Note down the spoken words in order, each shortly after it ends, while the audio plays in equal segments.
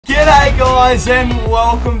G'day guys and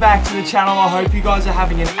welcome back to the channel. I hope you guys are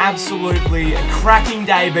having an absolutely cracking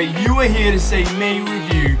day, but you are here to see me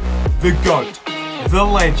review the GOAT, the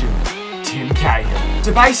legend, Tim Cahill.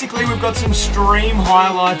 So basically we've got some stream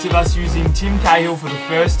highlights of us using Tim Cahill for the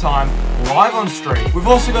first time live on stream. We've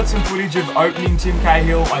also got some footage of opening Tim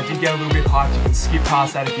Cahill. I did get a little bit hyped. You can skip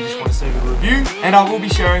past that if you just want to see the review. And I will be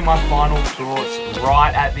sharing my final thoughts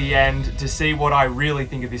right at the end to see what I really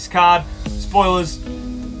think of this card. Spoilers,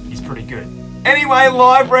 he's pretty good. Anyway,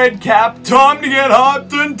 live red cap, time to get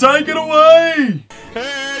hyped and take it away!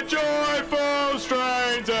 Hit joyful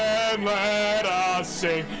strains and let us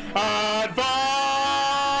sing. Advance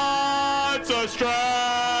Australia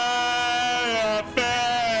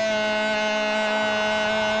fair.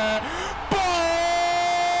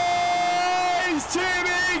 Boys, Tim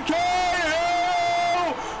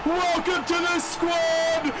Cahill, welcome to the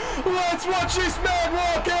squad. Let's watch this man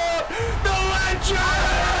walk out. The legend!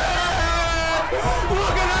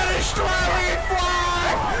 Look at that Australian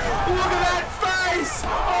flag! Look at that face!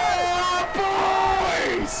 Oh,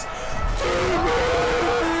 boys!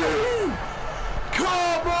 Timmy!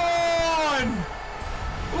 Come on!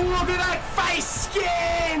 Look at that face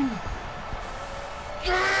skin!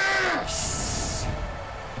 Yes!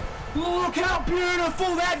 Look how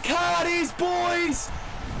beautiful that card is, boys!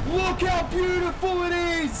 Look how beautiful it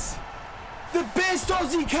is! The best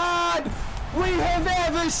Aussie card we have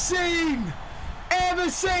ever seen!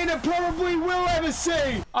 And probably will ever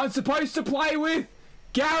see. I'm supposed to play with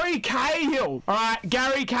Gary Cahill. Alright,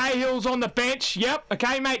 Gary Cahill's on the bench. Yep,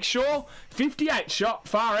 okay, make sure. 58 shot,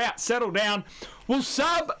 far out, settle down. We'll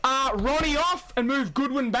sub Ronnie off and move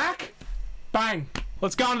Goodwin back. Bang.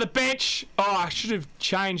 Let's go on the bench. Oh, I should have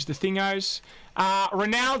changed the thingos.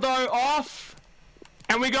 Ronaldo off.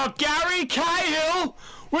 And we got Gary Cahill.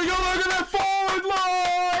 We got, look at that forward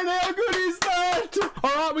line! How good is that?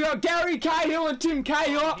 Alright, we got Gary Cahill and Tim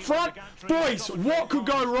Cahill up front. Boys, what could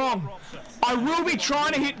go wrong? I will be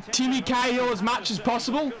trying to hit Timmy Cahill as much as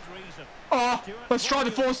possible. Oh, let's try the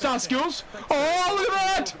 4-star skills. Oh, look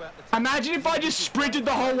at that! Imagine if I just sprinted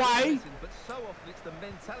the whole way.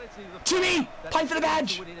 Timmy, play for the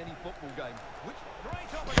badge.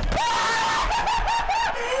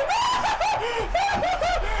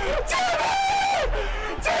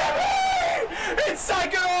 It's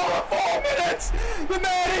taken all of 4 minutes! The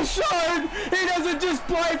man has shown he doesn't just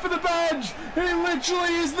play for the badge, he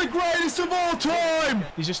literally is the greatest of all time!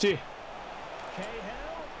 He's just here.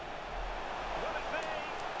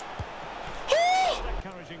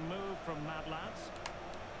 Encouraging move from Mad Lads.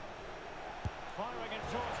 Firing it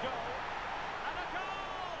towards goal.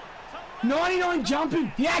 And a goal! 99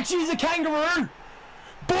 jumping! He actually is a kangaroo!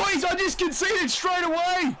 Boys, I just conceded straight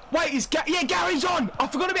away! Wait, yeah, Gary's on! I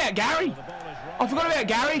forgot about Gary! I forgot about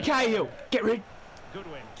Gary Cahill. Get rid.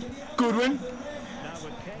 Goodwin. Now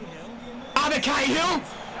with Cahill. Other Cahill.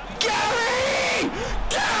 Gary!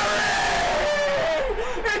 Gary!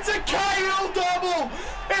 It's a Cahill double!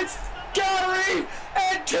 It's Gary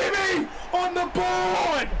and Timmy on the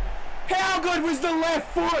board! How good was the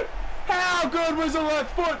left foot? How good was the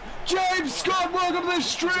left foot? James Scott, welcome to the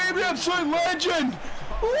stream, the absolute legend!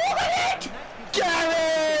 Look at it!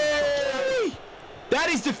 Gary! That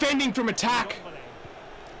is defending from attack.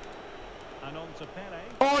 And on to Pele.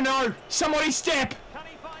 Oh no! Somebody step! Can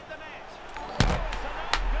he find the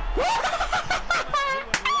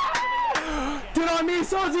net? Did I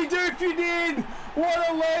miss Aussie Dude if you did? What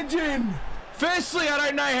a legend! Firstly, I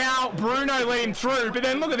don't know how Bruno let him through, but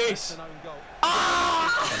then look at this. Ah!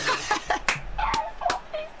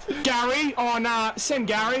 Gary, oh nah, send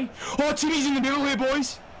Gary. Oh, Timmy's in the middle here,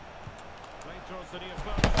 boys.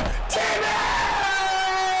 Timmy!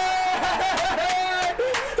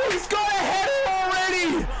 He's got a header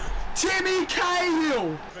already! Timmy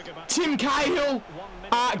Cahill! Tim Cahill,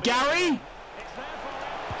 Gary.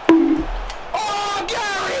 Oh,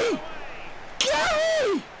 Gary!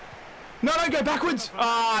 Gary! No, don't go backwards.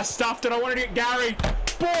 Ah, I stuffed it. I wanted to get Gary.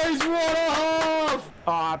 Boys, what a half!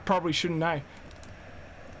 Oh, I probably shouldn't know.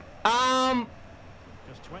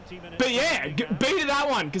 But yeah, beat that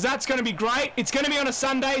one, because that's going to be great. It's going to be on a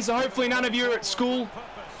Sunday, so hopefully none of you are at school.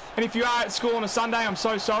 And if you are at school on a Sunday, I'm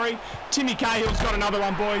so sorry. Timmy Cahill's got another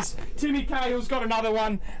one, boys. Timmy Cahill's got another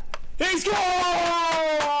one. He's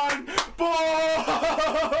gone! Boy!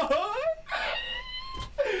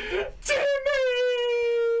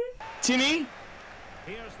 Timmy!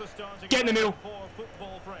 Get in the middle.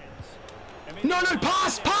 No,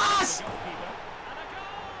 pass! Pass!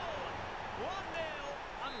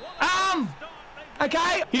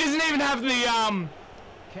 Okay. He doesn't even have the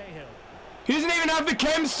He doesn't even have the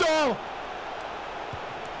chem style.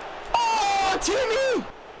 Oh, Timmy!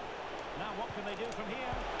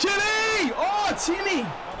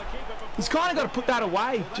 He's kind of got to put that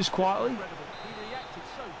away, just quietly. He reacted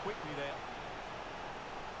so quickly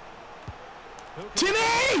there.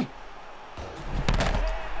 Timmy!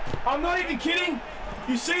 I'm not even kidding.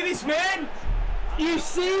 You see this man? You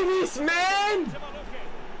see this man?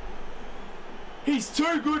 He's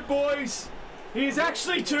too good, boys. He's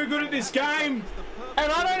actually too good at this game.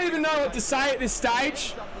 And I don't even know what to say at this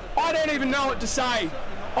stage. I don't even know what to say.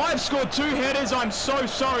 I've scored 2 headers. I'm so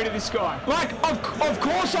sorry to this guy. Like, of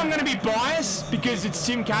course I'm going to be biased because it's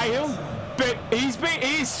Tim Cahill, but he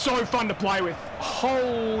is so fun to play with.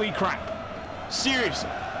 Holy crap. Seriously.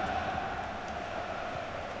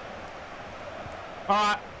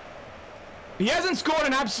 Alright. He hasn't scored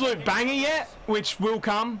an absolute banger yet, which will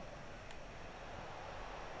come.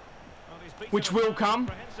 Which will come.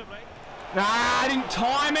 Nah, I didn't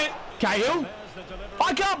time it. Cahill.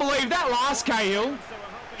 I can't believe that last Cahill.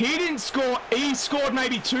 He didn't score. He scored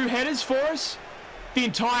maybe 2 headers for us the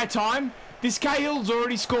entire time. This Cahill's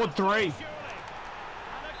already scored 3.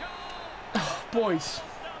 Boys,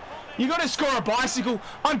 you got to score a bicycle.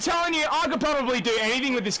 I'm telling you, I could probably do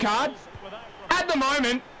anything with this card. At the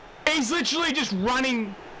moment, he's literally just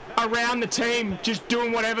running around the team, just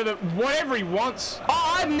doing whatever he wants.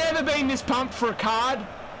 I've never been this pumped for a card,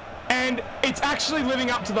 and it's actually living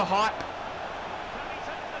up to the hype.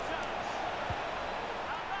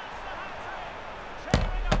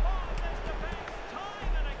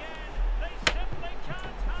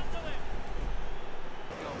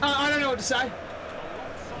 I don't know what to say.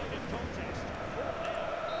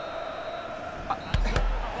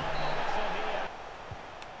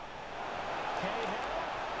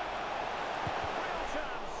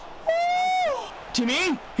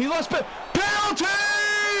 Timmy, he lost, but penalty!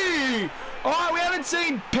 All right, we haven't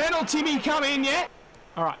seen penalty come in yet.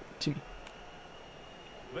 All right, Timmy.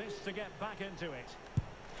 This to get back into it.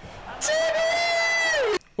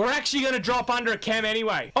 Timmy! We're actually going to drop under a chem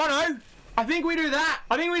anyway. Oh no, I think we do that.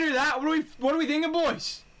 What are we thinking,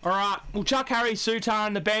 boys? All right, we'll chuck Harry Sutar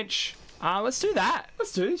on the bench. Let's do that.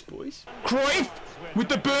 Let's do this, boys. Cruyff with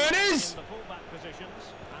the burners. The fullback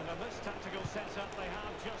positions, and on this tactical setup, they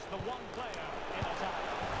have just the one player in attack.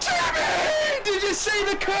 Timmy! Did you see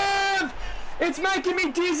the curve? It's making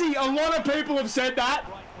me dizzy. A lot of people have said that.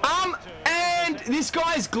 And this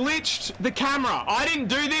guy's glitched the camera. I didn't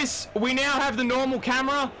do this. We now have the normal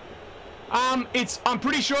camera. I'm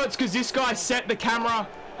pretty sure it's because this guy set the camera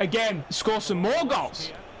again. Score some more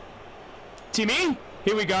goals. Timmy,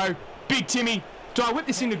 here we go. Big Timmy. Do I whip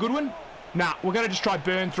this into Goodwin? Nah, we're going to just try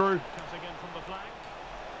burn through. Cutting in from the flank.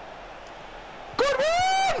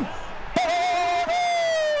 Goodwin!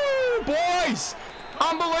 Oh, boys!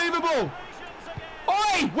 Unbelievable.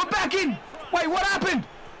 Oi, we're back in. Wait, what happened?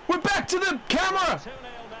 We're back to the camera.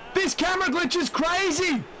 This camera glitch is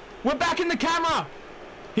crazy. We're back in the camera.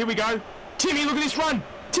 Here we go. Timmy, look at this run.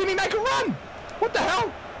 Timmy, make a run. What the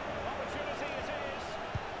hell?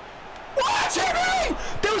 What, Timmy?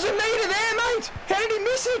 There was a meter there, mate. How did he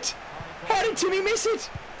miss it? How did Timmy miss it?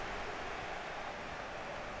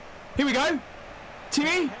 Here we go.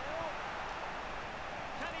 Timmy.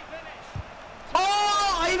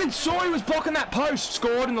 Oh, I even saw he was blocking that post.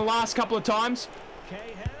 Scored in the last couple of times.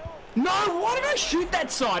 No, why did I shoot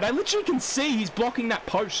that side? I literally can see he's blocking that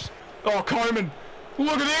post. Oh, Coman.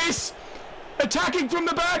 Look at this. Attacking from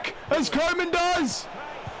the back, as Coman does.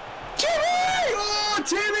 Timmy! Oh,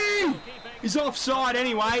 Timmy! He's offside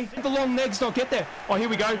anyway. The long legs don't get there. Oh, here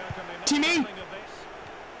we go. Timmy!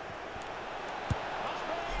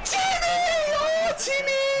 Timmy! Oh,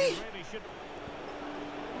 Timmy!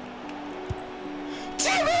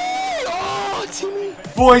 Timmy! Oh, Timmy!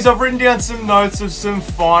 Boys, I've written down some notes of some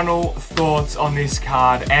final thoughts on this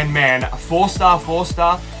card, and man,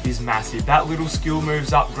 4-star is massive. That little skill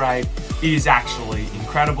moves upgrade is actually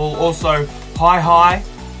incredible. Also, high,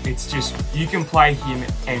 it's just, you can play him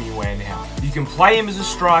anywhere now. You can play him as a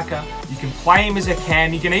striker, you can play him as a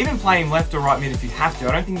cam, you can even play him left or right mid if you have to.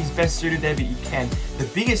 I don't think he's best suited there, but you can. The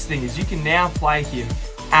biggest thing is you can now play him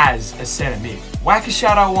as a centre mid. Whack a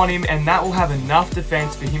shadow on him, and that will have enough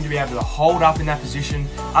defence for him to be able to hold up in that position.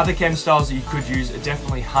 Other chem styles that you could use are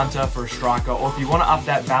definitely Hunter for a striker, or if you want to up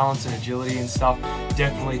that balance and agility and stuff,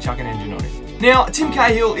 definitely chuck an engine on him. Now, Tim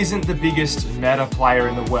Cahill isn't the biggest meta player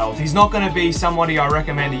in the world. He's not going to be somebody I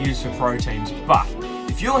recommend to use for pro teams, but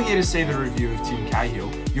if you're here to see the review of Tim Cahill,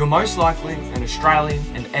 you're most likely an Australian,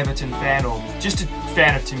 an Everton fan, or just a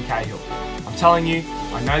fan of Tim Cahill. I'm telling you,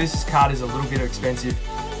 I know this card is a little bit expensive,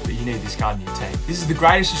 but you need this card in your team. This is the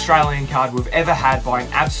greatest Australian card we've ever had by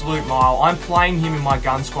an absolute mile. I'm playing him in my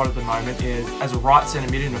gun squad at the moment as a right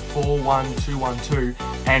centre mid in a 4-1-2-1-2,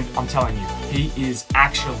 and I'm telling you, he is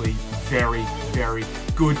actually very, very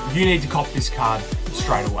good. You need to cop this card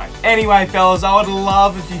straight away. Anyway, fellas, I would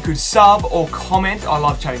love if you could sub or comment. I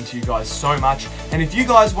love chatting to you guys so much. And if you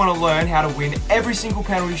guys want to learn how to win every single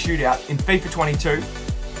penalty shootout in FIFA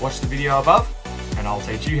 22, watch the video above and I'll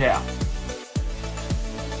teach you how.